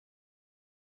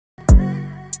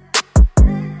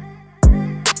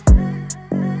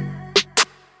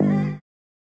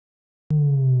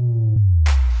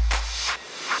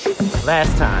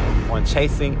Last time on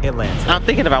Chasing Atlanta. I'm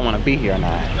thinking if I want to be here or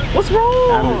not. What's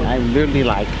wrong? I'm literally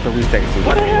like 3 seconds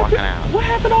away walking out. What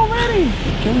happened already?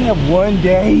 Can we have one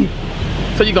day?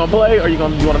 So you gonna play, or you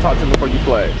want to talk to him before you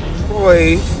play?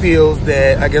 Troy feels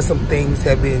that I guess some things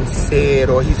have been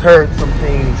said, or he's heard some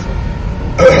things,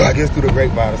 I guess through the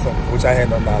grapevine or something, which I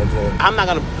had no knowledge of. I'm not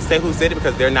gonna say who said it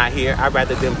because they're not here. I'd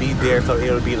rather them be there, so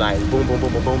it'll be like boom, boom,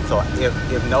 boom, boom, boom. So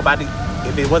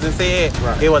if it wasn't said,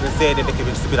 it wasn't said, then it could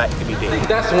just be like, it could be dead.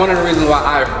 That's one of the reasons why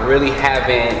I really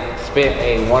haven't spent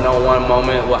a one-on-one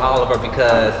moment with Oliver,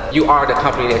 because you are the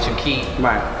company that you keep.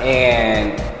 Right.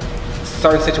 And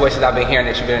certain situations I've been hearing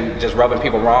that you've been just rubbing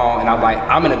people wrong, and I'm like,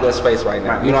 I'm in a good space right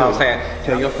now. You know what I'm saying?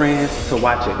 Tell your friends to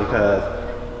watch it, because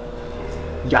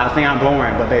y'all think I'm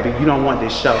boring, but baby, you don't want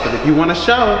this show. Because if you want a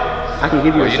show, I can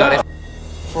give you a show.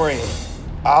 Friend,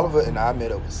 Oliver and I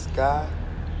met up with Skye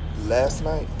last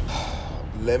night.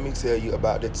 Let me tell you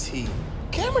about the tea.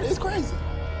 Cameron is crazy.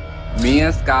 Me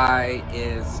and Skye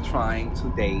is trying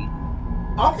to date.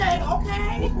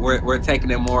 Okay. We're taking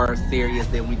it more serious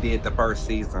than we did the first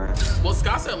season. Well,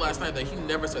 Scott said last night that he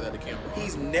never said that to Cameron.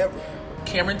 He's never.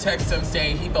 Cameron texted him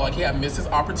saying he felt like he had missed his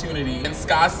opportunity. And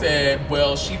Scott said,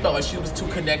 well, she felt like she was too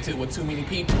connected with too many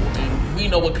people. And we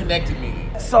know what connected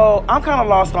means. So I'm kind of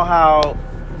lost on how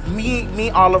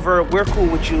me, Oliver, we're cool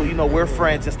with you. You know, we're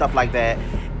friends and stuff like that.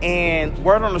 And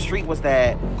word on the street was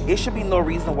that it should be no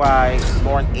reason why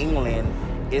Lauren England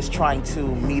is trying to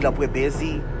meet up with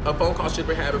Busy. A phone call should have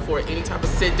been had before any type of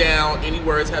sit down, any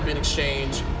words have been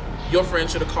exchanged. Your friend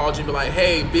should have called you and be like,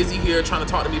 hey, Busy here trying to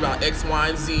talk to me about X, Y,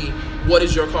 and Z. What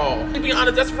is your call? To be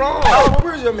honest, that's wrong. Oh,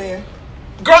 where's your man?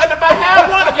 Girl, and if I have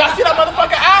one, if y'all see that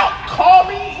motherfucker out, call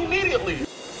me immediately.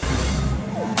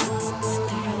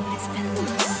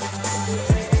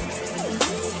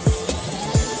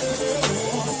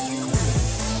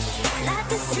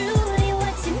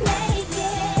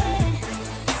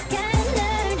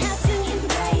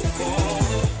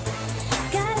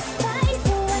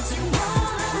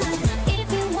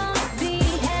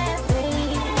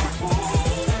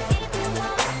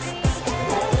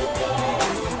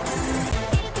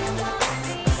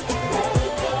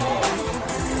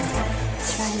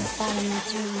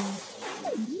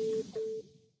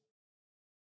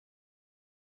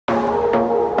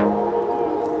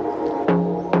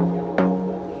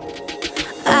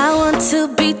 To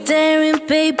be there and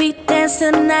baby dance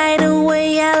the night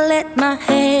away. I let my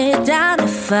head down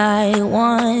if I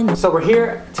want. So we're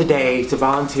here today to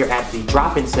volunteer at the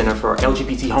drop-in center for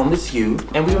LGBT homeless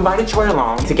youth, and we've invited Troy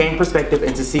along to gain perspective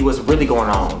and to see what's really going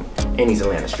on in these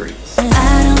Atlanta streets.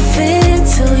 I don't fit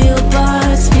into your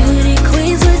bars, beauty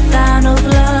queens without no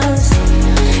gloves.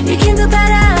 You can do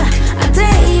better, I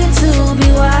dare you to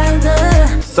be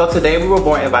wilder. So today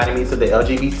WeWereBorn invited me to the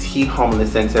LGBT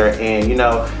homeless center, and you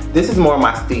know, this is more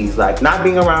my steez, like not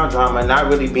being around drama, not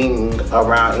really being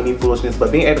around any foolishness,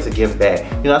 but being able to give back.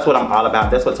 You know, that's what I'm all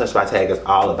about. That's what Touch by Tag is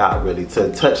all about, really,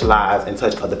 to touch lives and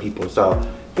touch other people. So,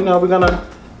 you know, we're gonna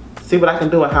see what I can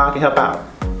do and how I can help out.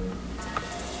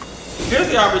 Here's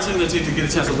the opportunity to get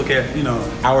a chance to look at, you know,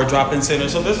 our drop-in center.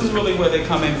 So this is really where they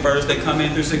come in first. They come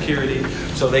in through security,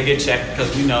 so they get checked,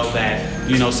 because we know that,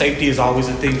 you know, safety is always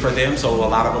a thing for them. So a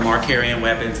lot of them are carrying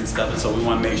weapons and stuff, and so we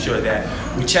want to make sure that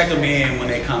we check them in when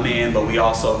they come in, but we'll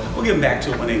give them back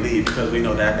to them when they leave, because we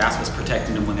know that that's what's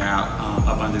protecting them when they're out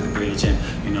up under the bridge and,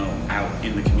 you know, out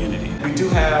in the community. We do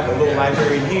have a little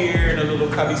library here and a little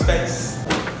cubby space.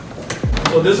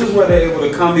 So this is where they're able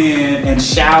to come in and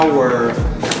shower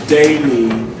daily.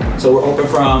 So we're open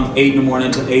from 8 in the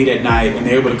morning to 8 at night, and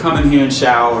they're able to come in here and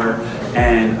shower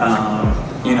and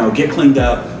you know, get cleaned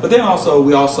up. But then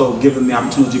we also give them the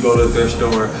opportunity to go to the thrift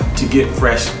store to get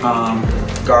fresh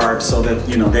garbs, so that,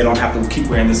 you know, they don't have to keep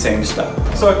wearing the same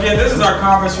stuff. So again, this is our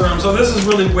conference room. So this is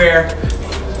really where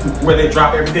they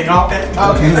drop everything off at.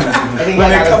 Okay. And then we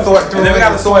got to sort through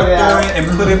it and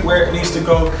put it where it needs to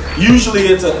go. Usually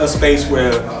it's a space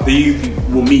where the youth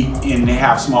will meet and they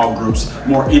have small groups,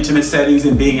 more intimate settings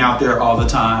than being out there all the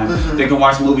time. They can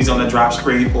watch movies on the drop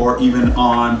screen, or even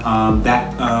on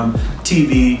that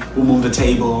TV. We'll move the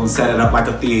table and set it up like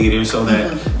a theater, so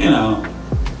that, you know,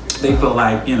 they feel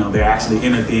like, you know, they're actually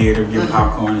in a theater, getting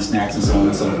popcorn and snacks and so on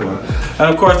and so forth.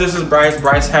 And of course, this is Bryce.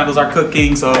 Bryce handles our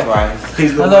cooking, so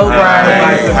he's the Hello,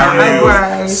 Bryce. Hi,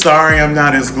 Bryce. Sorry, I'm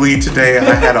not as gleed today.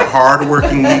 I had a hard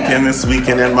working weekend this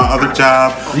weekend at my other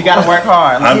job. You gotta work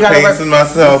hard. I'm pacing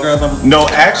myself. No,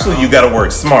 actually, you gotta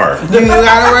work smart. You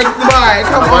gotta work smart.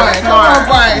 Come on,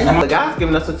 Bryce. The guy's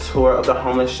giving us a tour of the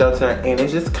homeless shelter, and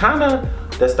it's just kind of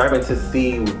disturbing to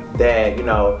see that, you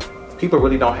know, people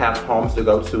really don't have homes to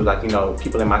go to, like, you know,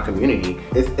 people in my community.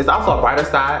 It's also a brighter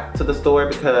side to the store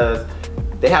because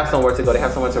they have somewhere to go, they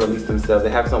have somewhere to release themselves,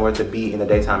 they have somewhere to be in the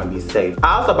daytime and be safe.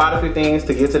 I also bought a few things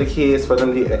to give to the kids for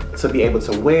them to be able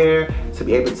to wear, to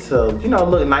be able to, you know,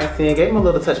 look nice in. Gave them a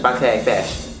little touch by Tag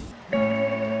Fashion.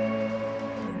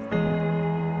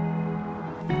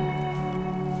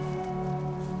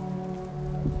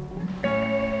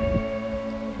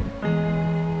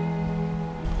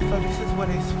 So this is where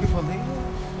these people live?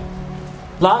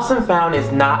 Lost and Found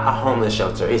is not a homeless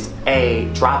shelter, it's a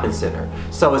drop-in center.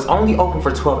 So it's only open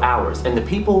for 12 hours, and the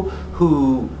people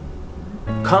who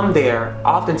come there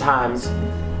oftentimes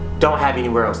don't have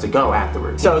anywhere else to go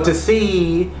afterwards. So to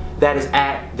see that it's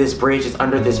at this bridge, it's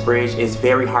under this bridge, is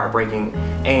very heartbreaking,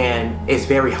 and it's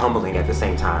very humbling at the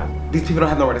same time. These people don't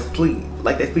have nowhere to sleep.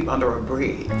 Like, they sleep under a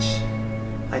bridge.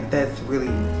 Like, that's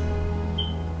really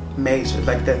major.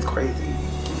 Like, that's crazy.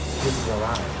 This is a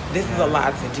lot. This is a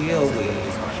lot to deal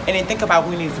with. And then think about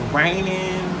when it's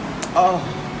raining. Oh,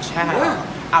 child.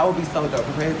 Yeah. I would be so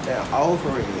depressed and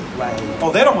over it. Like,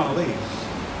 oh, they don't want to leave.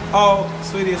 Oh,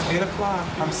 sweetie, it's 8 o'clock.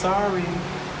 I'm sorry.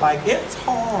 Like, it's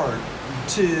hard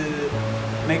to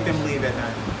make them leave at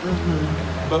night.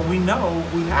 Mm-hmm. But we know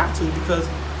we have to because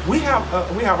we have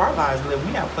our lives to live.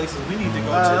 We have places we need to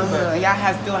go to.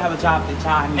 Y'all still have a job that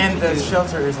y'all need and to the do.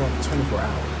 shelter isn't 24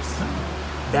 hours.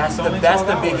 That's the biggest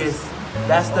thing.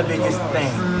 That's the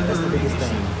biggest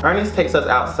thing. Ernest takes us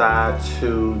outside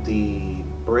to the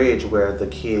bridge where the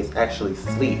kids actually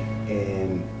sleep,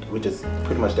 and which is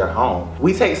pretty much their home.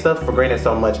 We take stuff for granted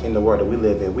so much in the world that we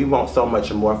live in. We want so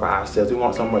much more for ourselves. We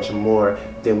want so much more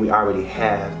than we already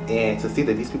have. And to see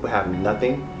that these people have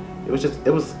nothing, it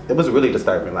was really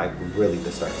disturbing, like really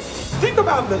disturbing. Think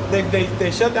about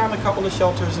they shut down a couple of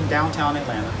shelters in downtown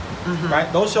Atlanta, right?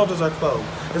 Those shelters are closed.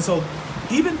 And so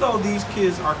even though these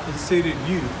kids are considered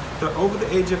youth, they're over the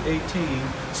age of 18.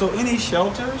 So any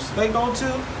shelters they go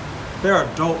to, they're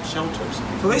adult shelters.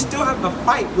 So they still have to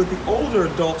fight with the older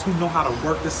adults who know how to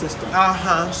work the system.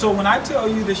 So when I tell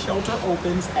you the shelter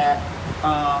opens at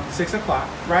 6 o'clock,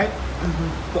 right?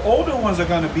 The older ones are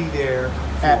gonna be there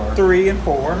at 3 and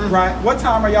 4, right? What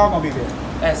time are y'all gonna be there?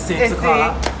 At 6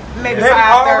 o'clock. Maybe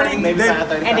 5:30. Maybe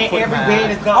 5:30. And then every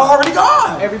bed is gone. Already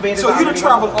gone. Every bed is so you done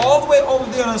traveled gone. all the way over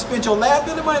there and spent your last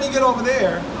bit of money to get over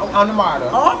there. On the MARTA.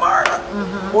 On MARTA.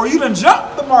 Or you done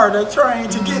jumped the MARTA train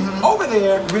to get over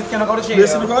there. Risking to go to jail.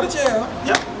 Risking to go to jail.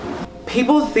 Yep.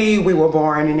 People see We Were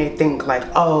Born and they think like,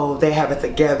 oh, they have it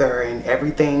together and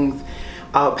everything's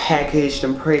all packaged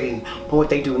and pretty. But what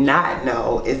they do not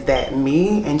know is that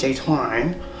me and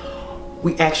Jaylen,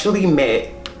 we actually met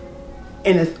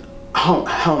in a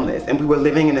homeless, and we were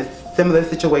living in a similar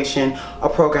situation, a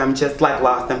program just like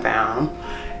Lost and Found.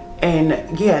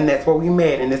 And yeah, and that's where we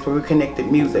met, and that's where we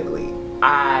connected musically.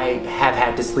 I have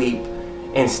had to sleep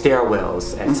in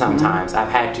stairwells at sometimes. I've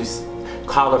had to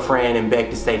call a friend and beg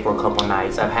to stay for a couple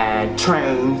nights. I've had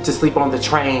to sleep on the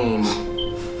train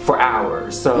for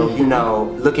hours. So, you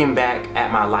know, looking back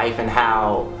at my life and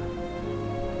how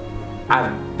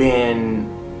I've been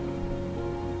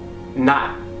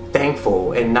not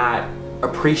thankful and not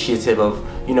appreciative of,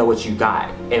 you know, what you got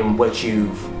and what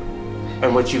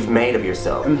you've made of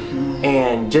yourself.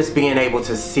 And just being able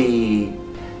to see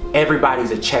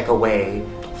everybody's a check away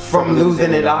from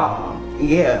losing it all.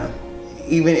 Yeah.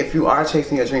 Even if you are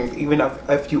chasing your dreams, even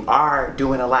if you are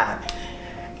doing a lot,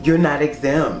 you're not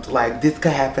exempt. Like, this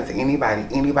could happen to anybody.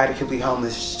 Anybody could be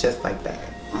homeless just like that.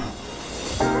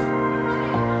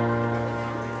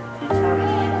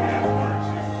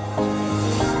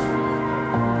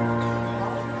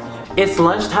 It's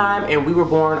lunchtime and We Were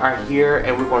Born are here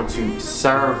and we're going to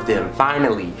serve them,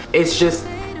 finally. It's just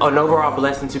an overall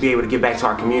blessing to be able to give back to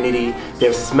our community.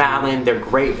 They're smiling, they're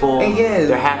grateful,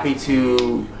 they're happy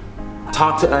to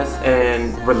talk to us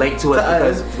and relate to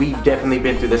us because we've definitely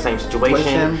been through the same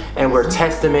situation, and we're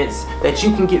testaments that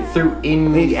you can get through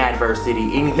any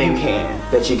adversity, anything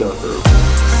that you go through.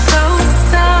 So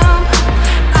dumb,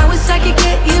 I wish I could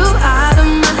get you out of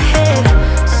my head.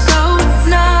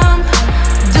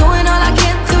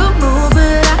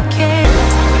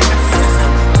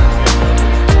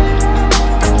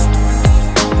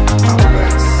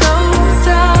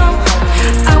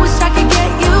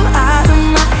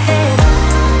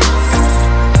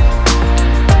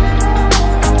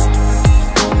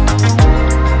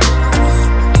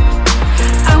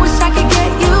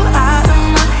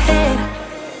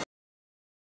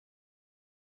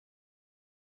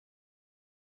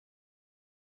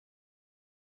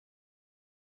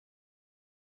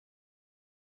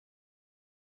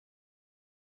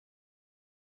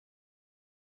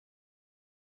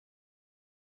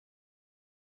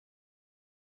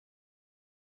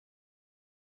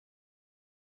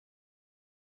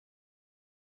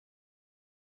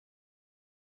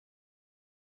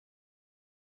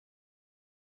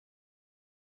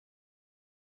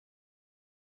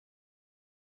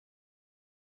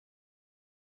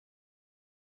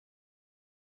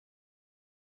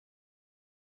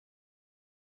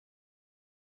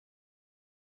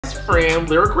 friend,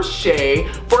 Lyric Richey,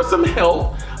 for some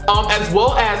help, as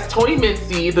well as Tony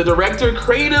Mincy, the director,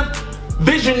 creative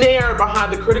visionaire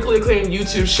behind the critically acclaimed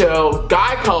YouTube show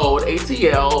Guy Code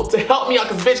ATL, to help me out,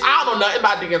 because bitch, I don't know nothing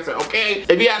about dancing, okay?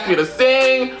 If you ask me to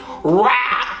sing,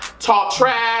 rap, talk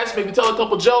trash, maybe tell a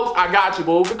couple jokes, I got you.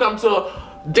 But if it comes to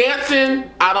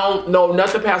dancing, I don't know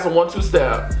nothing past a 1-2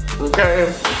 step,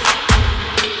 okay?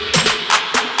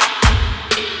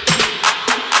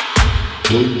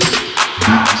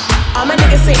 I'm a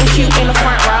nigga sitting cute in the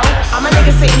front row. I'm a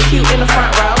nigga sitting cute in the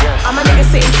front row. I'm a nigga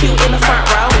sitting cute in the front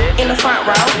row. In the front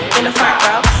row. In the front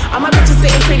row. I'm a bitch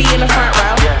sitting pretty in the front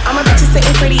row. I'm a bitch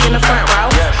sitting pretty in the front row.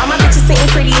 I'm a bitch sitting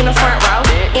pretty in the front row.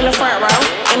 In the front row.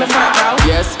 In the front row.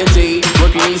 Yes, indeed.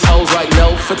 Working these hoes like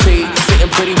no fatigue.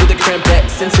 Sitting pretty with the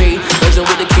crampettes and tea. Legend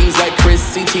with the keys like Chris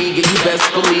CT. Yeah, you best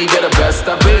believe you're the best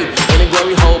I be. Ain't a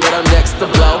glory hole, but I'm next to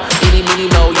blow. Eeny,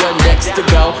 meeny, mo, you're next to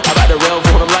go. I'm about to rail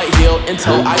for them light heel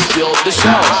until I steal the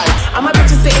show. I'm a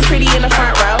bitch sitting pretty in the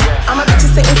front row. I'm a bitch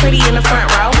sitting pretty in the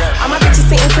front row. I'm a bitch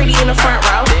sitting pretty in the front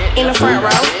row. In the front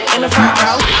row. In the front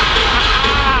row.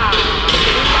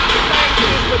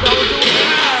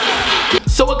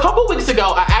 So a couple weeks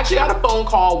ago, I actually got a phone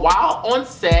call while on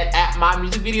set at my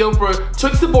music video for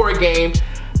Twixt the board game,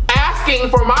 asking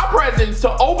for my presence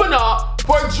to open up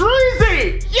for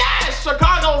Dreezy. Yes,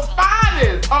 Chicago's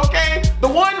finest, okay? The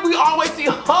one we always see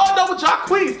hugged over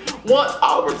Jacquees wants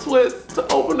Oliver Twist to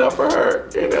open up for her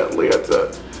in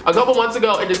Atlanta. A couple months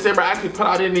ago in December, I actually put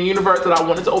out in the universe that I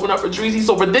wanted to open up for Dreezy.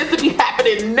 So for this to be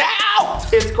happening now,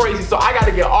 it's crazy. So I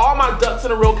gotta get all my ducks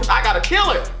in a row because I gotta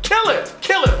kill it,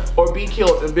 or be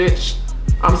killed. And bitch,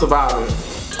 I'm surviving.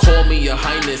 Call me your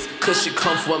highness, cause you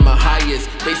come for my highest.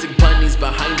 Basic bunnies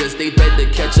behind us, they better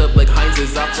catch up like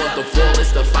Heinz's. I want the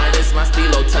flawless, the finest. My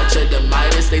stilo touch of the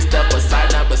Midas. They step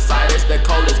aside, not beside us. The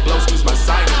coldest blow, excuse my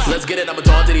silence. Let's get it, I'm a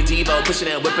Dawn Diddy Devo. Pushing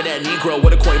and whipping that Negro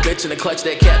with a coin bitch in the clutch.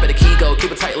 That cat better key go.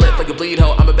 Keep a tight lip like a bleed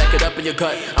hoe. I'ma back it up in your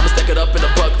gut. I'ma stack it up in the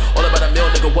buck. All about a meal,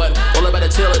 nigga, what? All about a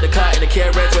chill at the cut and the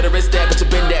carrots where the wrist at. But you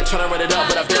been that, tryna run it up,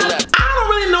 but I've been left. I don't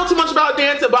really know too much about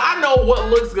dancing, but I know what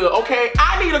looks good, okay?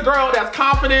 I need a girl that's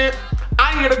confident.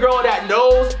 I need a girl that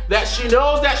knows that she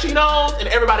knows that she knows, and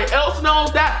everybody else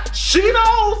knows that she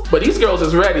knows. But these girls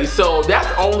is ready, so that's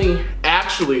only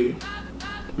actually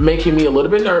making me a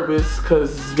little bit nervous,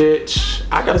 cause bitch,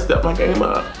 I gotta step my game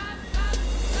up.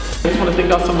 I just wanna thank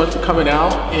y'all so much for coming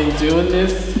out and doing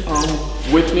this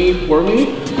with me, for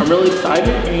me. I'm really excited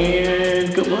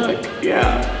and good luck,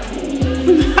 yeah.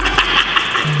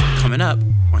 Coming up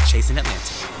on Chasing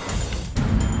Atlanta.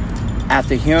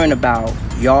 After hearing about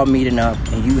y'all meeting up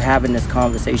and you having this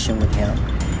conversation with him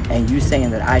and you saying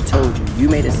that I told you, you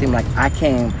made it seem like I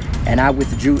came and I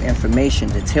withdrew information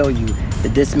to tell you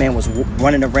that this man was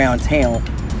running around town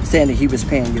saying that he was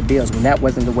paying your bills when that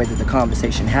wasn't the way that the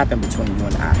conversation happened between you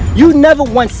and I. You never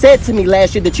once said to me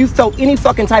last year that you felt any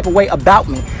fucking type of way about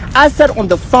me. I sat on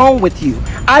the phone with you.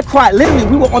 I cried. Literally,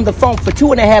 we were on the phone for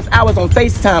 2.5 hours on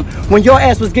FaceTime when your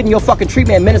ass was getting your fucking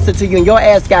treatment administered to you and your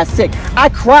ass got sick. I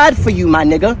cried for you, my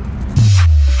nigga.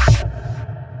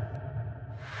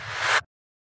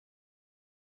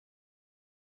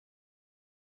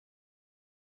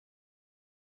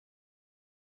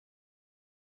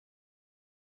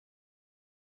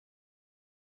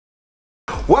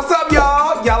 What's up,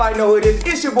 y'all? Y'all already know who it is.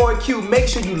 It's your boy Q. Make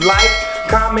sure you like,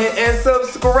 comment, and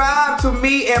subscribe to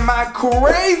me and my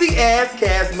crazy ass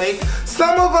castmates.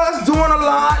 Some of us doing a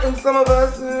lot and some of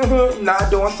us not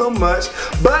doing so much.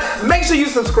 But make sure you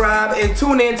subscribe and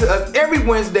tune in to us every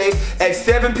Wednesday at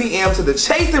 7 p.m. to the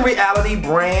Chasing Reality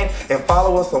brand and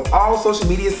follow us on all social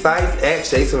media sites at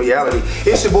Chasing Reality.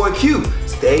 It's your boy Q.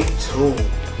 Stay tuned.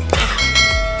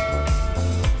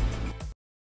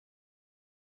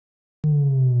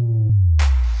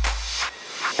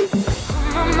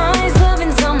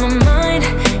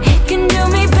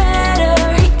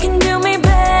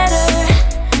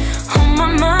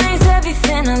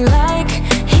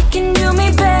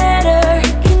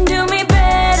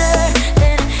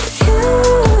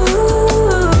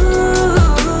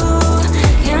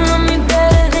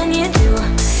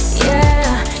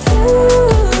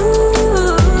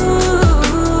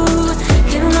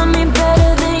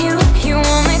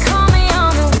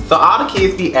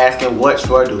 Be asking what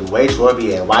Troy do, where Troy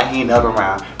be at, why he ain't never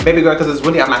around. Baby girl, because it's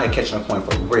really, I'm not here catching a point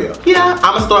for real. Yeah,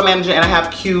 I'm a store manager and I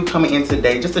have Q coming in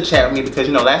today just to chat with me because,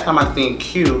 you know, last time I seen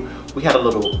Q, we had a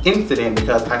little incident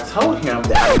because I told him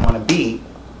that I didn't want to be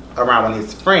around one of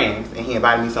his friends and he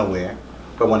invited me somewhere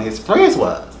where one of his friends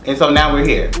was. And so now we're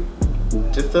here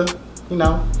just to, you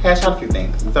know, hash out a few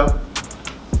things. So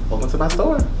welcome to my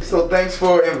store. So thanks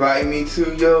for inviting me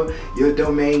to your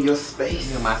domain, your space.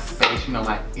 You know, my space, you know,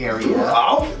 my area.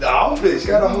 The office,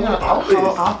 you got a whole office.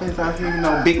 Whole office out here, you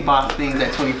know, big boss things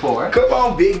at 24. Come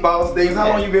on, big boss things. How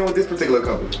long you been with this particular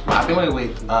company? I've been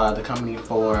with the company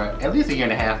for at least a year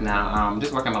and a half now.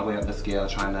 Just working my way up the scale,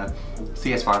 trying to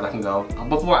see as far as I can go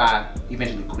before I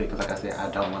eventually quit. Because like I said, I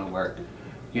don't want to work,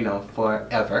 you know,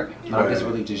 forever. I'm just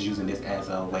really just using this as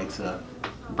a way to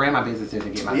brand my businesses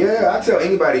and get my business. I tell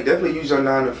anybody, definitely use your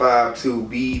 9 to 5 to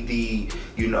be the,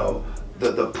 you know,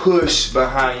 the push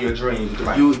behind your dreams.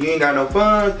 Right. You ain't got no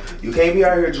funds, you can't be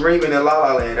out here dreaming in La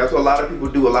La Land. That's what a lot of people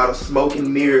do, a lot of smoke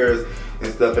and mirrors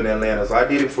and stuff in Atlanta. So I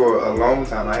did it for a long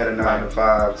time. I had a 9 to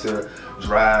 5 to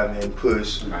drive and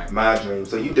push my dreams.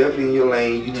 So you definitely in your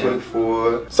lane, you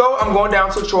 24. So I'm going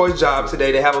down to Troy's job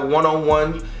today to have a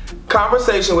one-on-one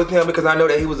conversation with him because I know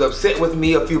that he was upset with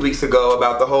me a few weeks ago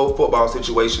about the whole football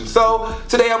situation. So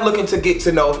today I'm looking to get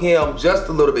to know him just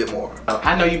a little bit more.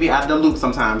 I know you be out of the loop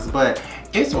sometimes, but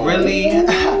it's really,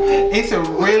 it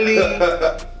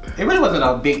really wasn't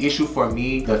a big issue for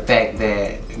me. The fact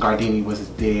that Guardini was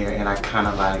there and I kind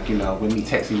of like, you know, with me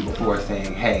texting you before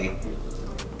saying, hey,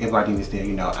 if Guardini's there,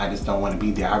 you know, I just don't want to be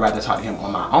there. I'd rather talk to him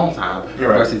on my own time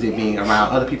versus it being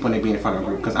around other people and it being in front of a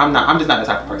group. Because I'm just not the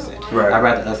type of person. I'd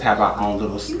rather us have our own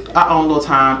little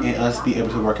time and us be able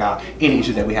to work out any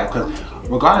issues that we have. Because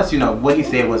regardless, you know, what he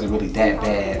said wasn't really that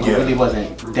bad. It really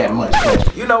wasn't that much.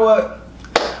 But you know what?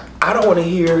 I don't want to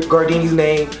hear Guardini's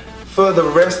name for the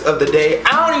rest of the day.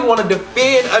 I don't even want to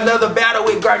defend another battle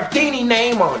with Guardini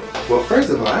name on it. Well, first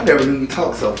of all, I never knew you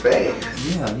talk so fast.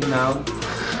 Yeah, you know.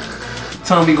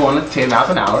 Tongue be going at 10 miles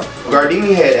an hour.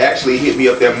 Guardini had actually hit me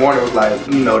up that morning, was like,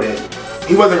 you know, that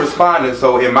he wasn't responding.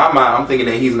 So in my mind, I'm thinking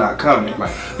that he's not coming.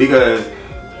 Because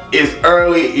it's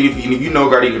early, if you know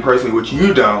Guardini personally, which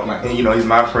you don't, and you know he's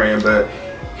my friend, but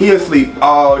he'll sleep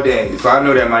all day. So I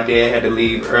know that my dad had to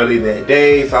leave early that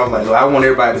day. So I was like, well, I want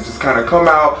everybody to just kind of come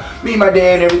out, meet my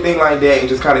dad and everything like that, and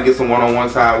just kind of get some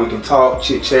one-on-one time. We can talk,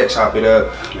 chit chat, chop it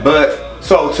up. But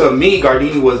so to me,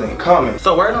 Guardini wasn't coming.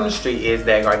 So word on the street is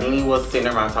that Guardini was sitting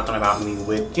around talking about me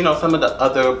with, you know, some of the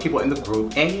other people in the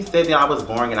group. And he said that I was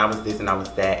boring and I was this and I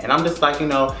was that. And I'm just like, you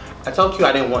know, I told Q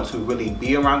I didn't want to really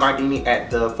be around Guardini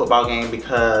at the football game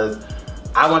because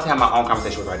I want to have my own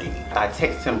conversation with Guardini. I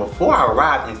texted him before I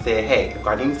arrived and said, hey, if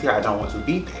Guardini's here, I don't want to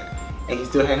be there. And he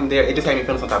still had him there. It just had me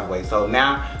feeling some type of way. So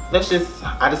now, I just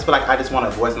feel like I just want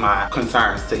to voice my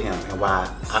concerns to him and why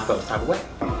I felt this type of way.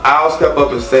 I'll step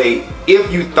up and say,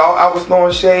 if you thought I was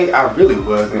throwing shade, I really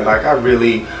wasn't. Like, I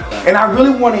really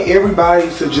wanted everybody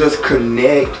to just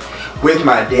connect with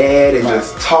my dad and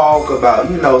just talk about,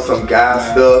 you know, some guy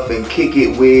stuff and kick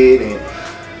it with and,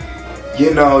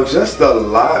 you know, just a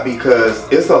lot, because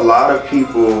it's a lot of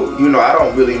people, you know, I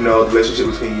don't really know the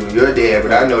relationship between you and your dad,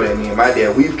 but I know that me and my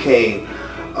dad, we've came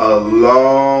a long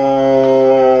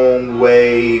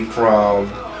way from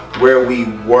where we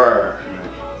were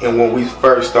and when we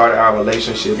first started our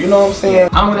relationship. You know what I'm saying?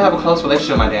 I don't really have a close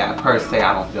relationship with my dad per se,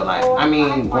 I don't feel like. I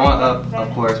mean, growing up,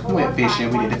 of course, we went fishing,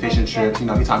 we did the fishing trips, you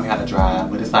know, he taught me how to drive,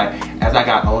 but it's like, as I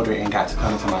got older and got to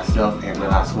come to myself and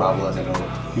realize who I was and,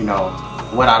 you know,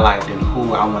 what I liked and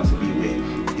who I wanted to be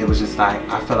with, it was just like,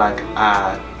 I feel like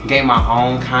I gained my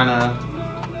own kind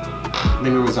of,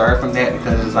 let me reserve from that,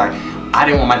 because it's like, I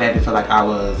didn't want my dad to feel like I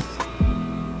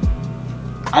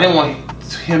didn't want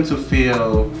him to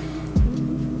feel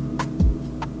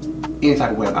any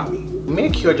type of way about me. Me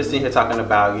and Q are just sitting here talking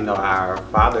about, you know, our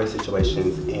father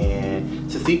situations, and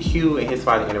to see Q and his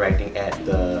father interacting at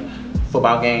the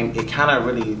football game, it kind of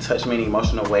really touched me in an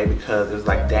emotional way, because it was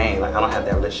like, dang, like I don't have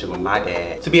that relationship with my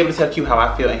dad. To be able to tell Q how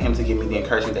I feel and him to give me the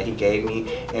encouragement that he gave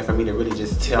me, and for me to really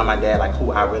just tell my dad like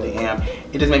who I really am,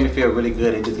 it just made me feel really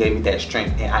good. It just gave me that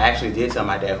strength, and I actually did tell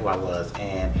my dad who I was,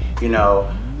 and you know,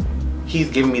 he's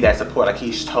giving me that support. Like,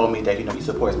 he's told me that, you know, he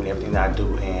supports me in everything that I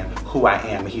do and who I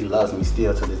am, and he loves me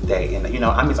still to this day. And you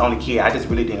know, I'm his only kid. I just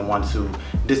really didn't want to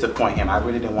disappoint him. I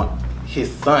really didn't want his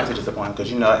son to disappoint him,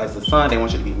 because you know, as a son, they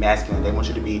want you to be masculine, they want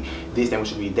you to be this, they want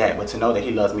you to be that. But to know that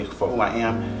he loves me for who I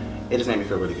am, it just made me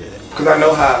feel really good. Because I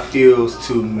know how it feels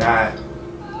to not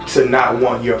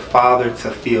want your father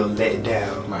to feel let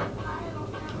down. Right.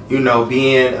 You know,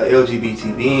 being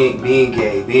LGBT, being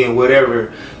gay, being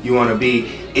whatever you want to be,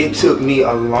 it took me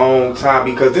a long time,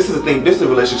 because this is the thing, this is the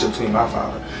relationship between my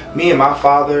father. Me and my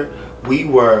father, he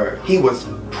was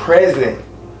present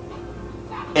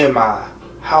in my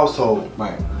household,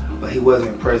 right, but he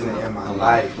wasn't present in my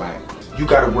life. Right. You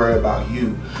gotta worry about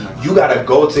you. Right. You gotta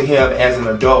go to him as an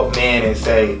adult man and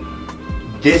say,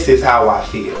 this is how I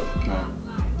feel. Right.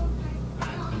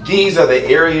 these are the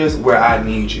areas where I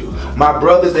need you. My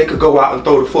brothers, they could go out and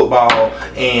throw the football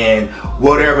and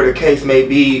whatever the case may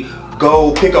be,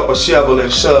 go pick up a shovel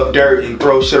and shove dirt and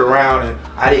throw shit around, and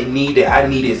I didn't need that. I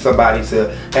needed somebody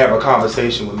to have a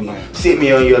conversation with me. Sit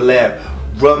me on your lap,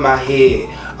 rub my head,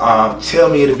 tell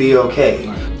me it'll be okay.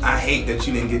 I hate that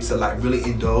you didn't get to like really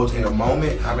indulge in a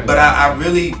moment, but I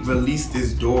really released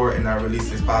this door and I released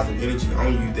this positive energy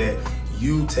on you, that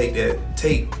you take that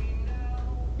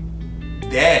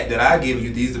I give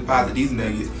you, these deposits, these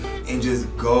nuggets, and just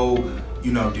go,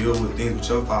 you know, deal with things with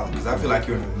your father, because I feel like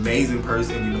you're an amazing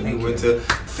person. You know, we went to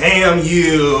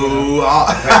FAMU.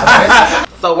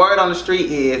 So word on the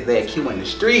street is that Q in the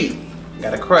street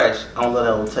got a crush on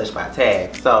Little Touched by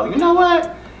Tag. So you know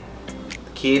what?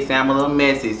 The kids say I'm a little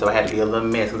messy, so I had to be a little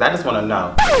messy, because I just want to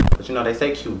know. But you know, they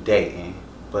say Q dating,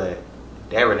 but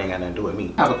that really ain't got nothing to do with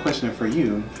me. I have a question for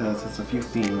you, because there's a few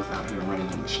things out here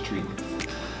running in the streets.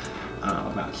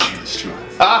 About Q in the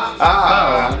streets.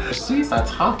 So, streets are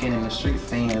talking in the streets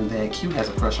saying that Q has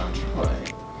a crush on Troy.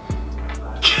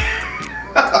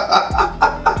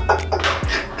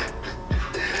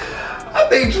 I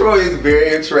think Troy is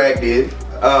very attractive.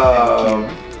 I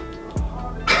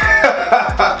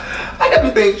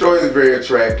definitely think Troy is very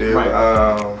attractive. Right.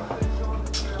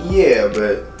 Yeah,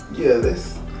 but yeah,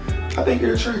 I think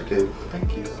you're attractive.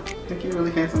 Thank you. I think you're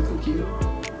really handsome, so cute.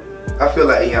 I feel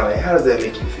like, you know, like, how does that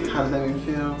make you feel? How does that make me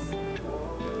feel?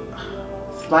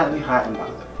 Slightly hot and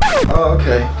bothered. Oh,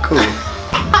 okay, cool.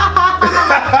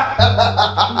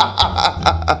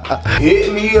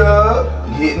 Hit me up.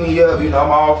 You know, I'm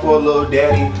all for a little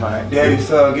daddy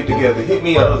son get together. Hit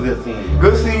me up. Good seeing you.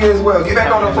 Good seeing you as well. Get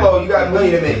back on the floor. You got money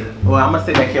to make. Well, I'm gonna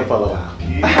sit back here for a little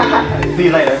while. See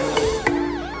you later.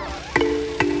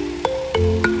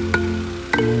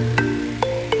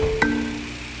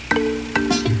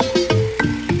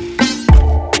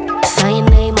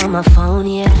 My phone,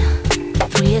 yeah.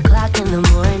 3 o'clock in the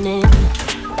morning.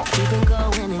 We've been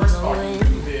going and going.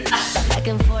 Back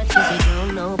and forth cause we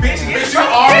don't know. Bitch, you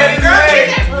already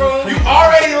late. You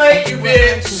already late, you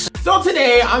bitch. So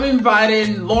today, I'm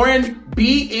inviting Lauren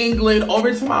B. England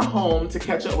over to my home to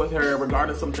catch up with her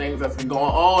regarding some things that's been going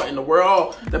on in the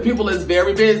world. The people is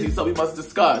very busy, so we must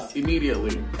discuss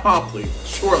immediately, promptly,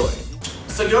 surely.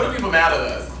 So you know the people mad at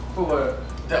us for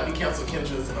that we canceled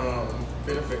Kendra's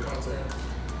benefit concert.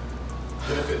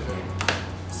 Benefit thing.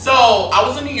 So I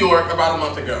was in New York about a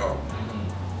month ago.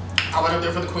 I went up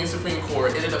there for the Queen's Supreme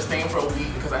Court. Ended up staying for a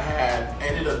week because I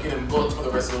ended up getting booked for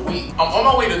the rest of the week. I'm on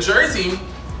my way to Jersey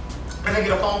and I get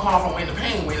a phone call from Wayne the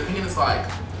Pain. Wayne the Pain is like,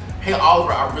 hey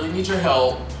Oliver, I really need your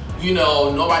help. You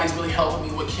know, nobody's really helping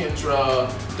me with Kendra.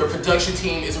 The production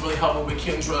team isn't really helping with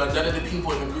Kendra. None of the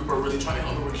people in the group are really trying to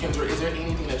help me with Kendra. Is there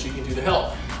anything that you can do to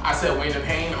help? I said, Wayne the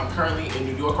Pain, I'm currently in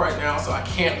New York right now, so I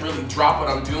can't really drop what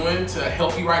I'm doing to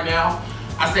help you right now.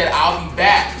 I said, I'll be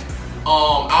back.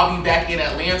 I'll be back in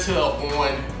Atlanta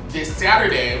on this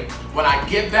Saturday. When I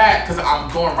get back, because I'm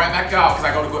going right back out,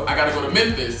 because I gotta go to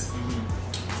Memphis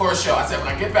for a show. I said,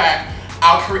 when I get back,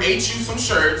 I'll create you some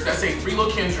shirts that say Free Lil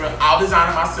Kendra. I'll design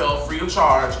it myself, free of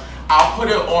charge. I'll put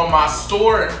it on my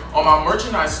store, on my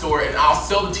merchandise store, and I'll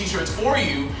sell the t-shirts for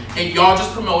you, and y'all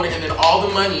just promote it, and then all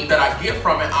the money that I get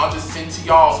from it, I'll just send to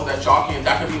y'all so that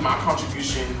that could be my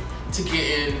contribution to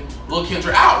getting Lil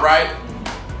Kendra out, right?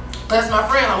 That's my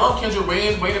friend, I love Kendra,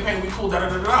 Wayne the Pain, we cool,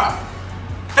 da-da-da-da.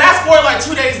 Fast forward like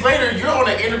 2 days later, you're on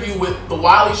an interview with The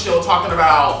Wiley Show talking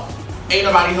about ain't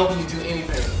nobody helping you do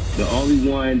anything. The only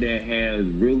one that has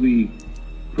really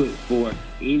put forth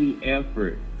any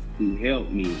effort to help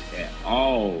me at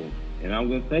all, and I'm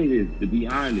gonna say this to be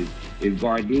honest, is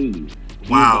Guardini.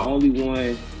 Wow. He's the only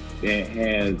one that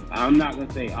has, I'm not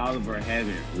gonna say Oliver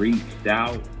hasn't reached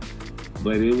out,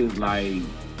 but it was like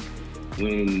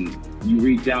when you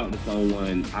reach out to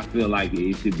someone, I feel like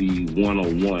it should be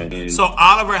one-on-one. So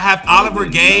Oliver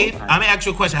gave, let me ask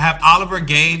you a question. Have Oliver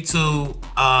gave to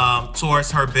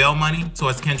towards her bail money,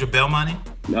 towards Kendra bail money?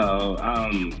 No,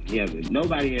 yeah,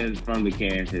 nobody has from the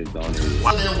cash has done it.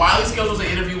 So then Wiley schedules an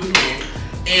interview with me,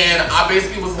 and I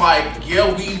basically was like, yeah,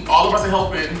 all of us are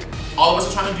helping. All of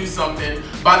us are trying to do something.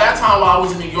 By that time, while I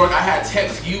was in New York, I had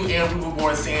text you and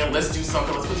WeWereBorn saying, let's do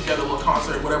something, let's put together a little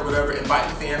concert, whatever, invite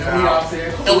the fans out. And we all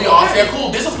said, cool. And we all said,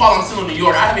 cool. This is while I'm still in New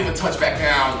York. I haven't even touched back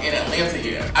down in Atlanta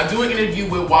yet. I do an interview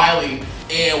with Wiley,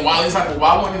 and Wiley's like, well,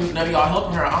 why won't none of y'all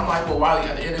helping her? I'm like, well, Wiley,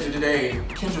 at the end of the day,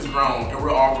 Kendra's grown, and we're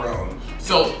all grown.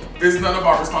 So it's none of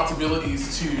our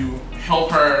responsibilities to help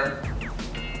her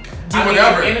do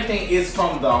whatever. Anything is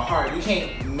from the heart. You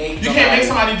can't make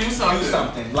somebody do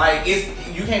something. Like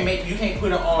you can't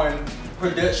put it on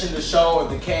production, the show, or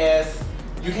the cast.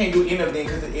 You can't do anything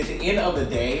because at the end of the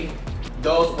day,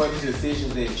 those were the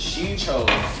decisions that she chose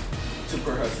to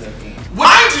put herself in.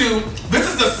 Mind you, this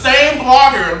is the same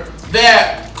blogger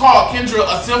that called Kendra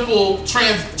a simple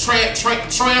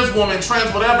trans woman,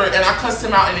 trans whatever, and I cussed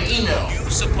him out in an email. You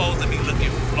supposed to be looking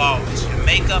flawless. Your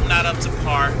makeup not up to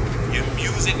par. Your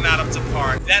music not up to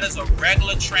par. That is a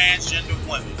regular transgender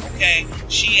woman, okay?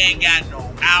 She ain't got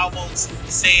no albums,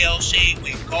 sales. She ain't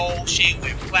with gold. She ain't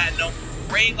with platinum.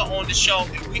 Bring her on the show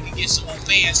and we can get some more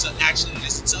fans to actually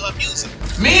listen to her music.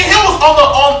 Me and him was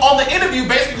on the interview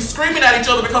basically screaming at each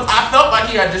other because I felt like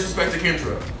he had disrespected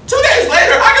Kendra. 2 days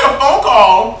later, I get a phone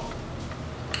call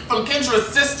from Kendra's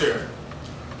sister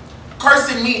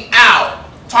cursing me out,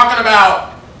 talking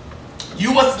about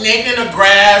you was snake in the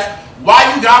grass,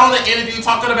 why you got on the interview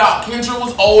talking about Kendra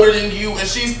was older than you and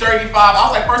she's 35. I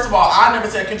was like, first of all, I never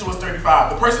said Kendra was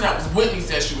 35. The person that was with me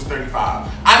said she was 35.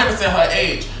 I never said her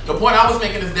age. The point I was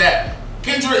making is that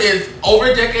Kendra is over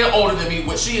a decade older than me,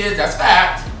 which she is, that's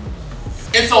fact.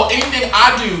 And so anything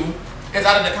I do is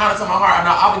out of the kindness of my heart. I'm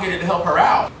not obligated to help her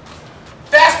out.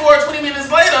 Fast forward 20 minutes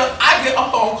later, I get a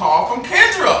phone call from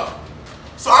Kendra.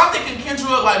 So I'm thinking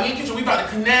Kendra, like me and Kendra, we about to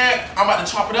connect. I'm about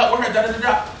to chop it up with her,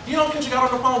 da-da-da-da. You know, Kendra got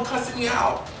on the phone cussing me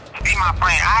out. Be my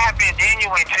friend. I have been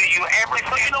genuine to you every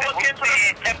single. You know what, Kendra?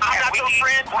 If I'm not your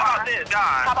friend, how about this?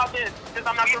 How about this? Since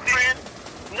I'm not your friend,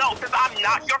 no, since I'm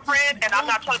not your friend and I'm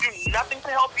not trying to do nothing to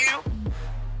help you,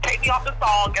 take me off the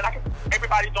song and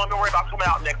everybody don't worry about coming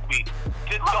out next week.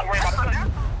 Just don't worry about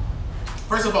it.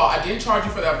 First of all, I didn't charge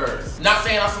you for that verse. Not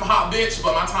saying I'm some hot bitch,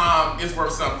 but my time is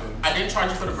worth something. I didn't charge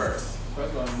you for the verse.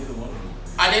 First of all, neither one of them.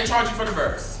 I didn't charge you for the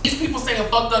verse. These people saying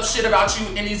fucked up shit about you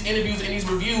in these interviews, in these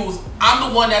reviews, I'm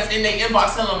the one that's in their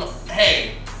inbox telling them,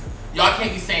 hey, y'all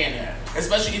can't be saying that.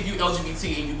 Especially if you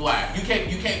LGBT and you black. You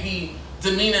can't be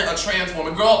demeaning a trans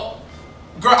woman.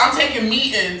 Girl, I'm taking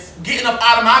meetings, getting up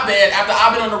out of my bed after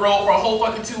I've been on the road for a whole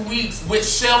fucking 2 weeks with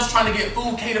shelves trying to get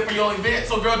food catered for your event.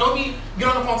 So girl, don't get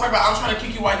on the phone talking about I'm trying to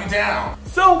kick you while you down.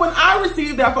 So when I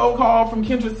received that phone call from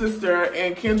Kendra's sister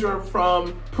and Kendra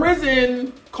from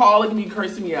prison calling me,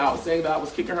 cursing me out, saying that I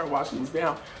was kicking her while she was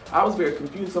down, I was very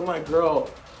confused. I'm like, girl,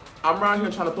 I'm around here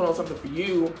trying to put on something for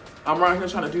you. I'm around here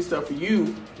trying to do stuff for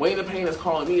you. Wayne the Pain is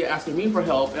calling me, asking me for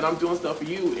help, and I'm doing stuff for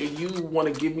you, and you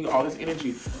want to give me all this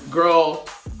energy. Girl,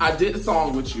 I did the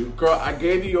song with you. Girl, I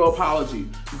gave you your apology.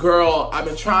 Girl, I've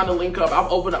been trying to link up.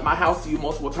 I've opened up my house to you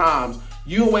multiple times.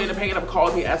 You and Wayne the Pain have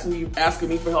called me, asking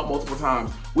me for help multiple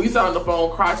times. We sat on the phone,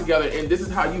 cried together, and this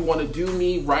is how you want to do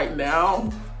me right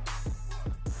now?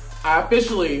 I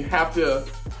officially have to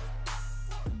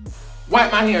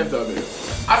wipe my hands of it.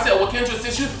 I said, well, Kendra,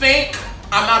 since you think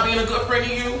I'm not being a good friend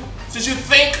to you, since you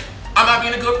think I'm not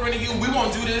being a good friend to you, we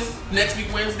won't do this next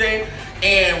week, Wednesday,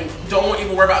 and don't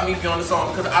even worry about me being on the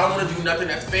song because I don't want to do nothing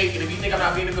that's fake, and if you think I'm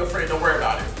not being a good friend, don't worry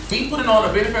about it. Me putting on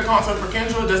a benefit concert for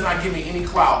Kendra does not give me any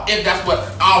clout, if that's what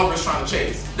Oliver's trying to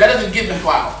chase. That doesn't give me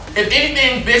clout. If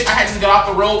anything, bitch, I had just got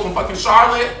off the road from fucking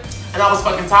Charlotte, and I was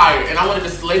fucking tired, and I wanted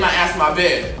to lay my ass in my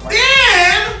bed.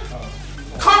 Then,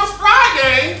 comes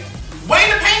Friday, Wayne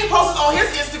the Pain posted on his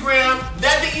Instagram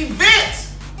that the event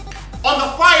on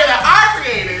the flyer that I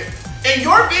created in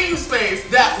your venue space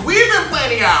that we've been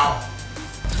planning out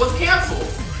was canceled.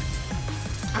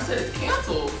 I said, it's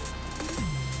canceled?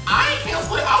 I ain't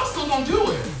canceled it, I'm still gonna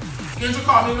do it. Kendra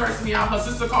called me cursing me out, her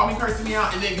sister called me cursing me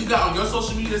out, and then you got on your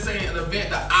social media saying an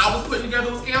event that I was putting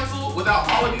together was canceled without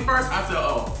calling me first. I said,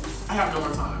 oh, I have no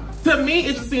more time. To me,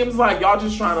 it just seems like y'all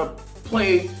just trying to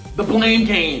play the blame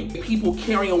game. People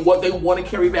carrying what they want to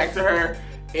carry back to her,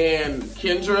 and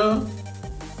Kendra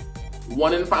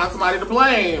wanting to find somebody to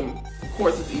blame. Of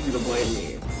course, it's easy to blame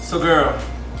me. So, girl,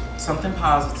 something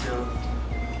positive.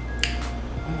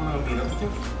 I'm gonna meet up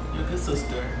with your good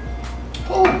sister.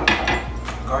 Who?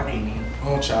 Guardini.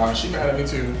 Oh, child, she mad at me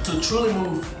too. To truly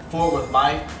move forward with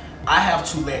life, I have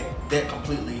to let that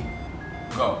completely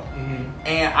go.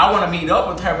 And I want to meet up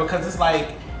with her because it's like,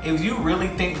 if you really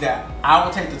think that I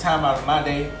would take the time out of my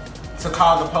day to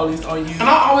call the police on you, and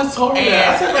I always told her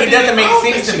that. It doesn't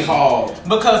make sense to me.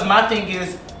 Because my thing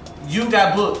is, you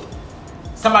got booked.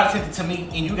 Somebody sent it to me,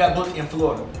 and you got booked in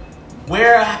Florida.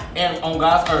 Where and on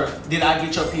God's earth did I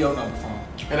get your PO number from?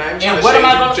 And I ain't trying to what am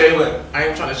I going shade to you, do? Jaylen. I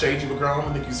ain't trying to shade you, but girl, I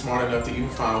don't think you smart enough to even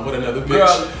find what another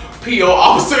bitch PO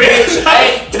officer is.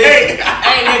 I ain't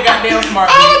that goddamn smart.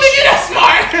 I don't think you that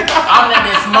smart. I'm not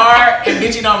that smart, and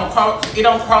bitch, it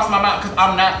don't cross my mind because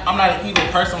I'm not an evil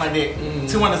person like that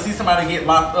to want to see somebody get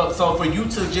locked up. So for you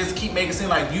to just keep making it seem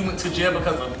like you went to jail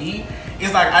because of me,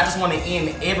 it's like I just want to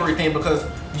end everything because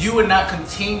you would not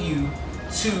continue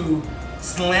to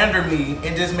slander me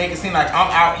and just make it seem like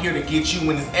I'm out here to get you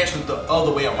when it's actually the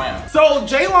other way around. So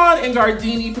Jaylon and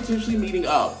Guardini potentially meeting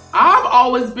up. I've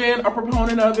always been a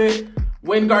proponent of it.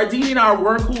 When Guardini and I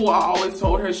were cool, I always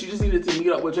told her she just needed to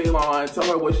meet up with Jaylon, tell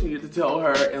her what she needed to tell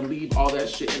her, and leave all that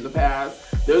shit in the past.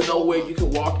 There's no way you can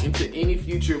walk into any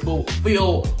future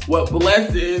filled with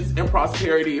blessings and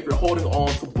prosperity if you're holding on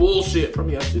to bullshit from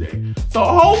yesterday. So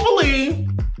hopefully,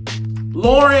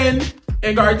 Lauren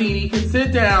and Guardini can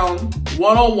sit down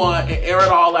one-on-one and air it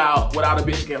all out without a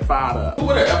bitch getting fired up. Who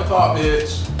would have ever thought,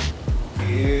 bitch?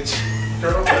 Bitch.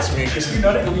 Girl, don't touch me, because you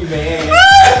know they gonna be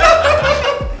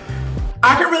mad.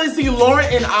 I can really see Lauren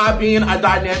and I being a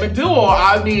dynamic duo.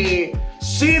 I mean,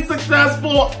 she's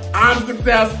successful, I'm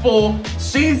successful.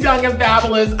 She's young and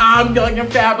fabulous, I'm young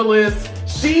and fabulous.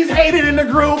 She's hated in the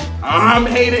group, I'm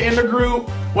hated in the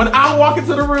group. When I walk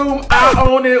into the room, I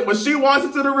own it. When she walks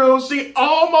into the room, she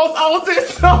almost owns it.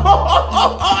 So,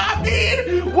 I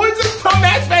mean, we're just a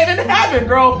match made in heaven,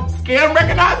 girl. Scam,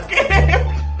 recognize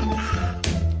scam.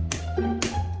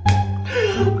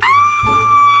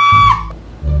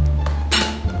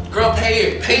 Girl, pay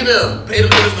it. Pay them. Pay the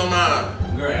bills, no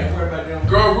mind. Girl, I ain't worried about them.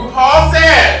 Girl, RuPaul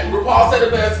said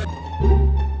the best.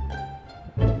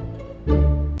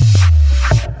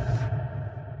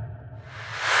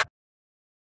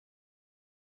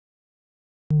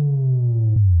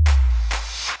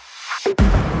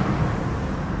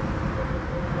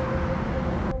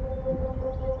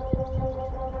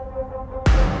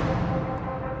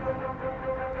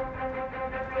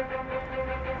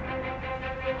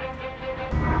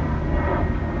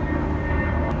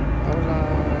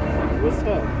 What's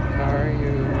up? How are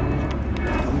you?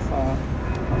 I'm fine.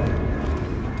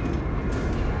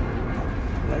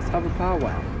 Let's have a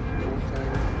powwow.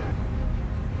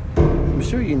 I'm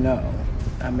sure you know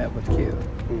I met with Q.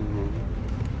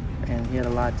 And he had a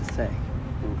lot to say.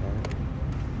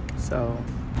 So,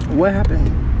 what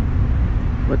happened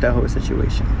with that whole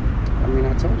situation? I mean,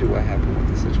 I told you what happened with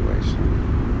the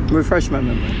situation. Refresh my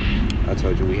memory. I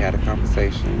told you we had a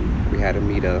conversation. We had a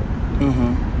meetup.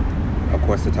 Of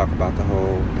course, to talk about the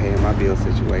whole paying my bill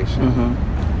situation.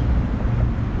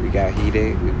 We got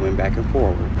heated. We went back and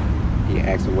forward. He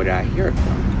asked me, where did I hear it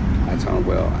from? I told him,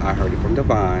 well, I heard it from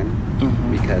Devon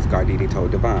because Guardini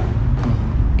told Devon.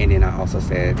 And then I also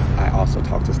said, I also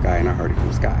talked to Skye and I heard it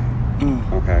from Skye.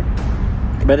 Okay.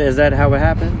 But is that how it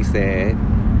happened? He said,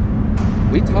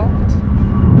 we talked.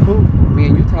 Who? Me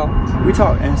and you talked. We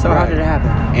talked, and so how did it happen?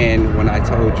 And when I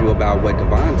told you about what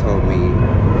Devon told me,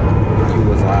 you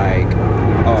was like,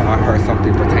 oh, I heard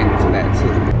something pertaining to that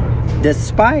too.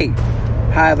 Despite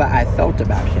however I felt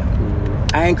about him,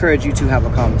 I encourage you to have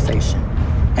a conversation.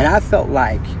 And I felt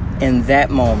like in that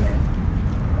moment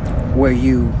where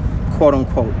you quote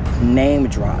unquote name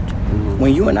dropped,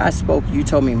 when you and I spoke, you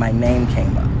told me my name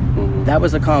came up. That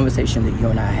was a conversation that you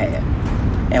and I had.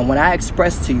 And when I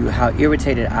expressed to you how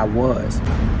irritated I was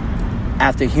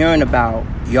after hearing about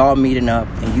y'all meeting up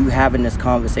and you having this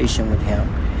conversation with him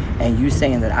and you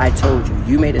saying that I told you,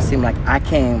 you made it seem like I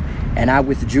came and I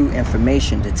withdrew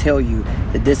information to tell you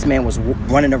that this man was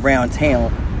running around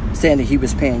town saying that he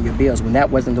was paying your bills when that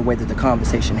wasn't the way that the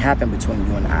conversation happened between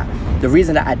you and I. The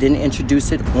reason that I didn't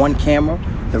introduce it on camera,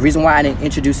 the reason why I didn't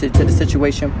introduce it to the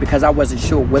situation, because I wasn't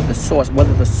sure whether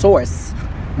the source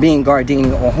being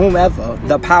Guardini or whomever,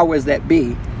 the powers that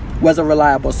be, was a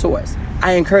reliable source.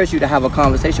 I encourage you to have a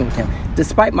conversation with him,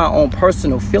 despite my own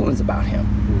personal feelings about him.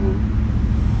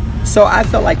 So I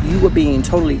felt like you were being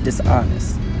totally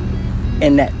dishonest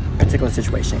in that particular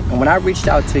situation. And when I reached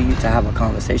out to you to have a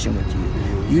conversation with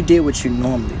you, you did what you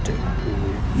normally do.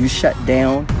 You shut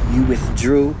down, you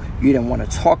withdrew, you didn't want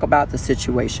to talk about the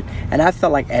situation. And I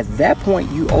felt like at that point,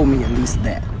 you owe me at least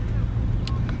that.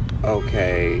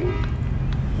 Okay.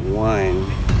 One,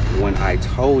 when I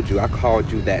told you, I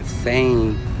called you that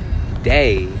same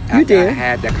day after I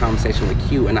had that conversation with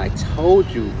Q, and I told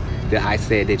you that I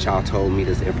said that y'all told me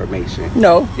this information.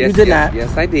 No, you did not.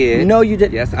 Yes, I did. No, you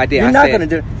didn't. Yes, I did. You're not going to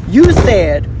do it. You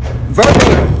said,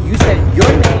 verbatim, you said your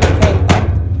name came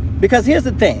up. Because here's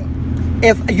the thing.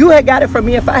 If you had got it from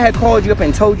me, if I had called you up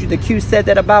and told you that Q said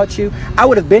that about you, I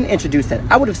would have been introduced that.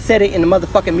 I would have said it in the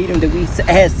motherfucking meeting that we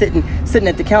had sitting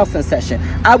at the counseling session.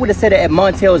 I would have said it at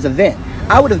Montel's event.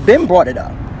 I would have been brought it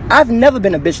up. I've never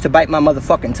been a bitch to bite my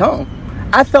motherfucking tongue.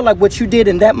 I felt like what you did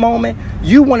in that moment,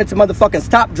 you wanted to motherfucking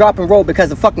stop, drop, and roll because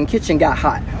the fucking kitchen got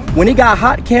hot. When it got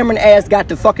hot, Cameron ass got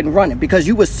to fucking running because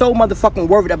you were so motherfucking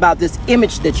worried about this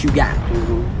image that you got.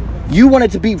 You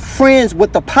wanted to be friends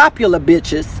with the popular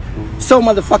bitches so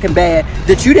motherfucking bad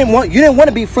that you didn't want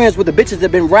to be friends with the bitches that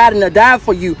have been riding or die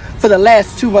for you for the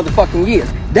last 2 motherfucking years.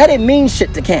 That didn't mean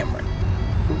shit to Cameron.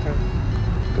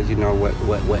 you know what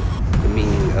the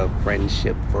meaning of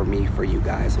friendship for me, for you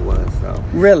guys was. So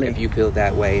really, if you feel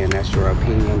that way and that's your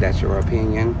opinion, that's your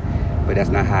opinion. But that's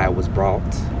not how it was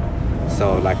brought.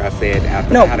 So like I said,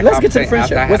 after I had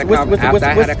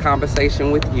a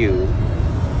conversation with you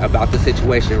about the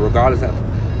situation, regardless of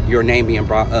your name being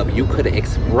brought up, you could have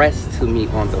expressed to me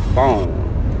on the phone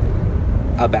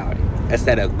about it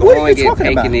instead of going and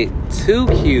taking it to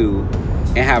Q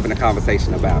and having a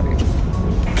conversation about it.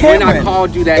 Cameron, when I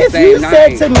called you that same night,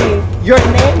 if you said to me your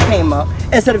name came up,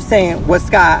 instead of saying, well,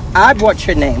 Skye, I brought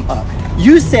your name up,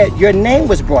 you said your name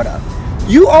was brought up.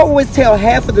 You always tell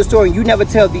half of the story, you never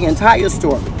tell the entire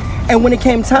story. And when it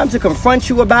came time to confront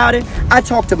you about it, I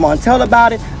talked to Montel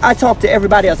about it, I talked to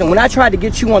everybody else. And when I tried to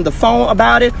get you on the phone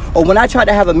about it, or when I tried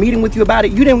to have a meeting with you about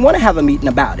it, you didn't want to have a meeting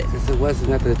about it. It wasn't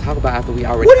nothing to talk about after we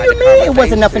already What do you mean it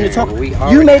wasn't nothing to talk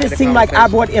about? You made it seem like I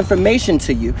brought information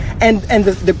to you. And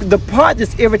the part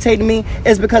that's irritating me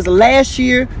is because last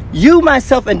year, you,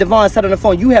 myself, and Devon sat on the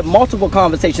phone. You had multiple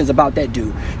conversations about that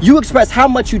dude. You expressed how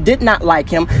much you did not like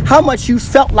him, how much you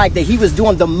felt like that he was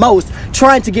doing the most,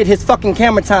 trying to get his fucking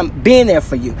camera time being there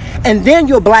for you. And then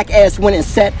your black ass went and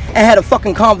sat and had a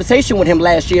fucking conversation with him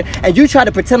last year, and you tried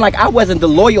to pretend like I wasn't the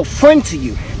loyal friend to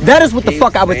you. That is what the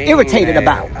fuck I was irritated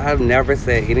about. I've never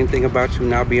said anything about you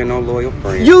not being no loyal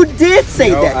friend. You did say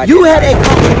that. You had a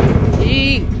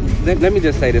Let me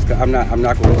just say this, because I'm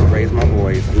not going to raise my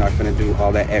voice. I'm not going to do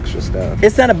all that extra stuff.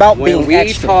 It's not about being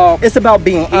extra. It's about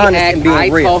being honest and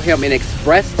being real. I told him and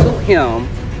expressed to him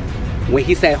when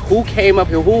he said, who came up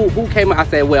here? Who came up? I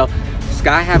said, well,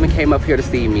 Skye haven't came up here to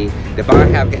see me. Devon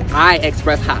haven't. I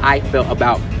expressed how I felt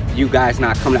about you guys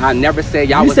not coming. I never said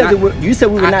y'all was not. You said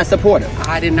we were not supportive.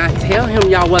 I did not tell him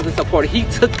y'all wasn't supportive. He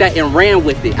took that and ran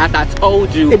with it. After I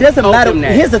told you. It doesn't matter.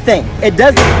 Here's the thing. It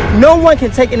doesn't. No one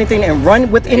can take anything and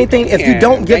run with anything if you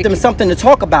don't give them something to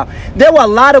talk about. There were a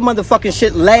lot of motherfucking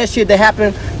shit last year that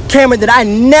happened, Cameron, that I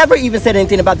never even said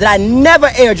anything about, that I never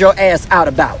aired your ass out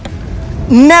about.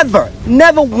 Never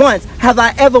once have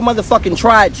I ever motherfucking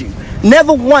tried you.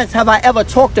 Never once have I ever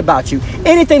talked about you.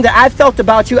 Anything that I felt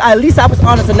about you, at least I was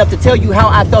honest enough to tell you how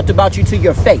I felt about you to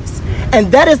your face.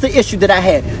 And that is the issue that I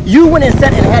had. You went and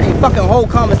sat and had a fucking whole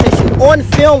conversation on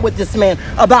film with this man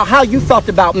about how you felt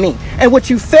about me. And what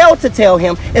you failed to tell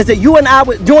him is that you and I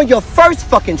were doing your first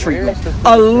fucking treatment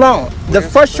alone. The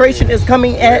frustration is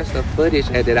coming at... Where's the footage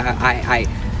that I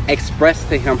expressed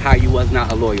to him how you was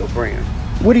not a loyal friend?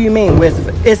 What do you mean?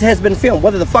 It has been filmed.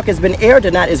 Whether the fuck has been aired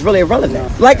or not is really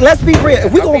irrelevant. Like, let's be real.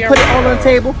 If we're going to put it all on the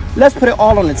table, let's put it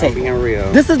all on the table.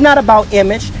 This is not about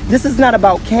image. This is not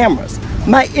about cameras.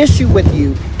 My issue with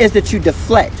you is that you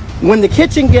deflect. When the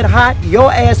kitchen get hot,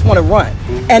 your ass want to run.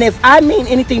 And if I mean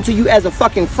anything to you as a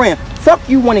fucking friend, fuck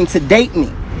you wanting to date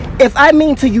me. If I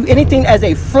mean to you anything as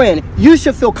a friend, you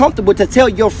should feel comfortable to tell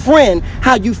your friend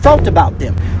how you felt about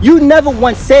them. You never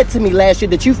once said to me last year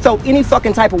that you felt any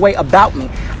fucking type of way about me.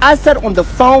 I sat on the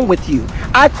phone with you.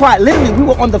 I cried. Literally, we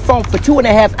were on the phone for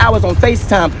 2.5 hours on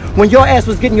FaceTime when your ass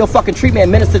was getting your fucking treatment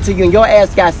administered to you and your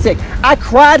ass got sick. I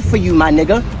cried for you, my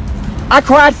nigga. I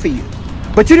cried for you.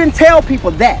 But you didn't tell people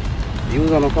that. You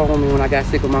was on the phone with me when I got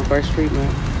sick with my first treatment.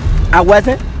 I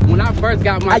wasn't. When I first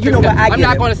got my treatment, I'm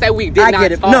not going to say we did not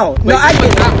talk. No, I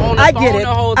get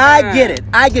it.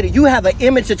 I get it. You have an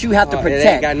image that you have to protect. It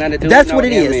ain't got nothing to do That's with what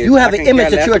it is. You have an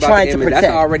image that you are trying to protect.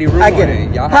 That's already ruined. I get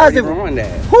it. Y'all How's already it ruined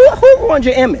that? Who ruined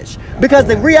your image? Because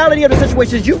the reality of the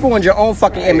situation is you ruined your own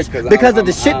fucking image because of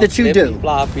the shit that you do.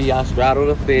 Floppy, I straddle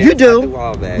the fence. You do. I do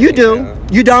all that. You do.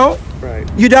 You don't. Right.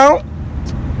 You don't.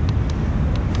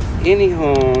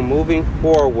 Anyhow, moving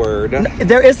forward.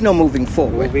 There is no moving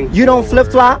forward. You don't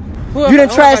flip-flop. You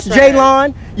didn't trash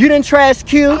Jaylon. You didn't trash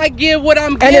Q. I give what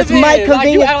I'm giving. And it's my convenience.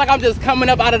 Like, you act like I'm just coming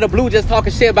up out of the blue just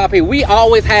talking shit about people. We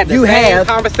always had the same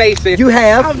conversation. You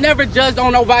have. I've never judged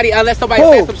on nobody unless somebody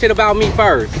said some shit about me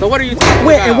first. So what are you talking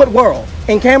about? In what world?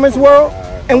 In Cameron's world?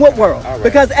 In what world? Right.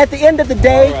 Because at the end of the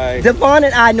day, Devon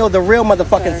and I know the real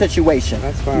motherfucking situation.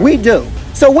 That's fine. We do.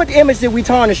 So what image did we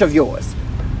tarnish of yours?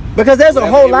 Because there's a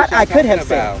whole lot I could have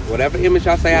said. Whatever image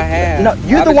y'all say I have. No,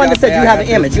 you're the one that said you have an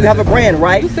image. You have a brand,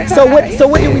 right? So what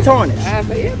did we tarnish? I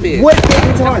have an image. What did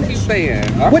we tarnish? Keep saying.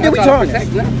 What did we tarnish?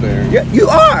 You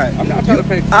are. I'm not trying to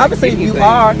protect obviously anything, you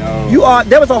are. You are.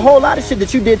 There was a whole lot of shit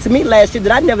that you did to me last year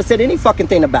that I never said any fucking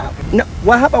thing about. No.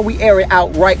 Well, how about we air it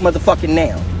out right motherfucking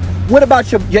now? What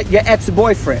about your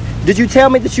ex-boyfriend? Did you tell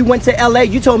me that you went to LA?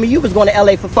 You told me you was going to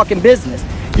LA for fucking business.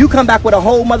 You come back with a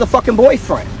whole motherfucking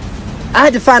boyfriend. I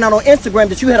had to find out on Instagram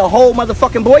that you had a whole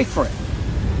motherfucking boyfriend.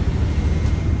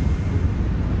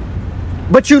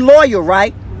 But you loyal,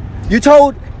 right? You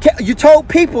told You told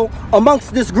people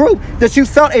amongst this group that you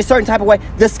felt a certain type of way.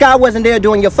 The Skye wasn't there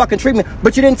doing your fucking treatment,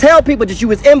 but you didn't tell people that you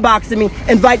was inboxing me,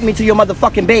 inviting me to your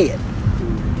motherfucking bed.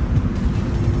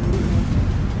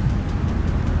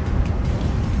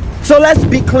 So let's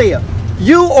be clear.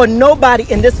 You or nobody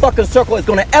in this fucking circle is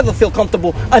gonna ever feel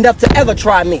comfortable enough to ever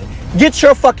try me. Get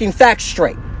your fucking facts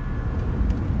straight.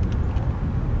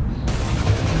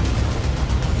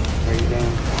 Are you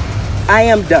done? I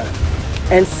am done.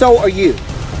 And so are you.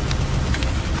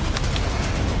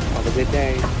 Have a good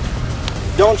day.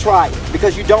 Don't try it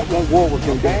because you don't want war with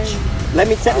me, bitch. Let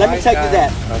me tell you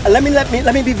that.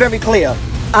 Let me be very clear.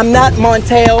 I'm not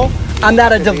Montel. I'm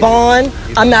not a Devon.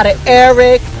 I'm not an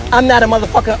Eric. I'm not a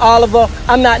motherfucking Oliver.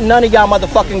 I'm not none of y'all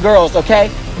motherfucking girls,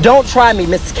 okay? Don't try me,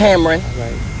 Miss Cameron. All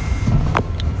right.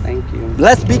 Thank you.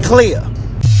 Let's be clear.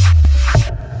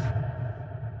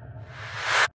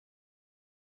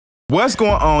 What's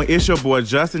going on? It's your boy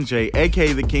Justin J,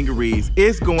 aka the King of Reeds.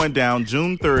 It's going down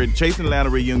June 3rd, Chasing Atlanta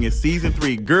Reunion Season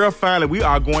 3. Girl, finally, we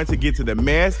are going to get to the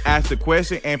mess, ask the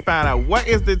question, and find out what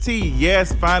is the tea.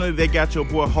 Yes, finally, they got your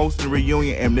boy hosting the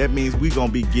reunion, and that means we're going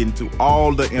to be getting to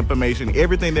all the information,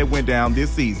 everything that went down this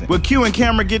season. Will Q and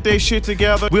Cameron get their shit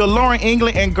together? Will Lauren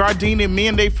England and Guardini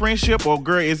mend their friendship? Or,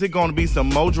 girl, is it going to be some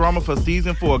more drama for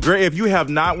Season 4? Girl, if you have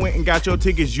not went and got your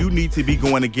tickets, you need to be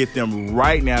going to get them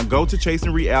right now. Go to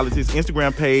Chasing Reality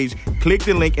Instagram page, click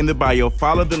the link in the bio,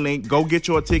 follow the link, go get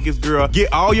your tickets, girl.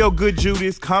 Get all your good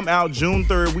Judas. Come out June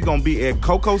 3rd. We're gonna be at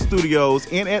Coco Studios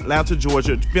in Atlanta,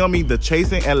 Georgia, filming the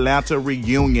Chasing Atlanta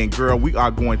reunion. Girl, we are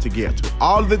going to get to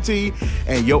all the tea,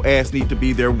 and your ass need to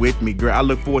be there with me, girl. I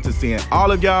look forward to seeing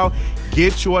all of y'all.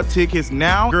 Get your tickets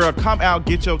now. Girl, come out,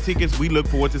 get your tickets. We look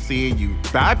forward to seeing you.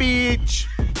 Bye, bitch.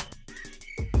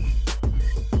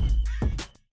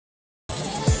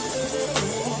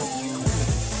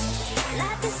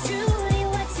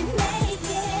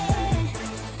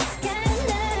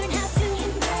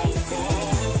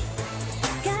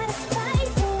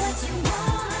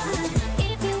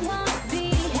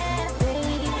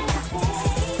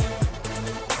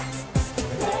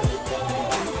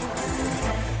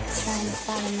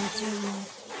 Follow my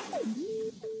dream.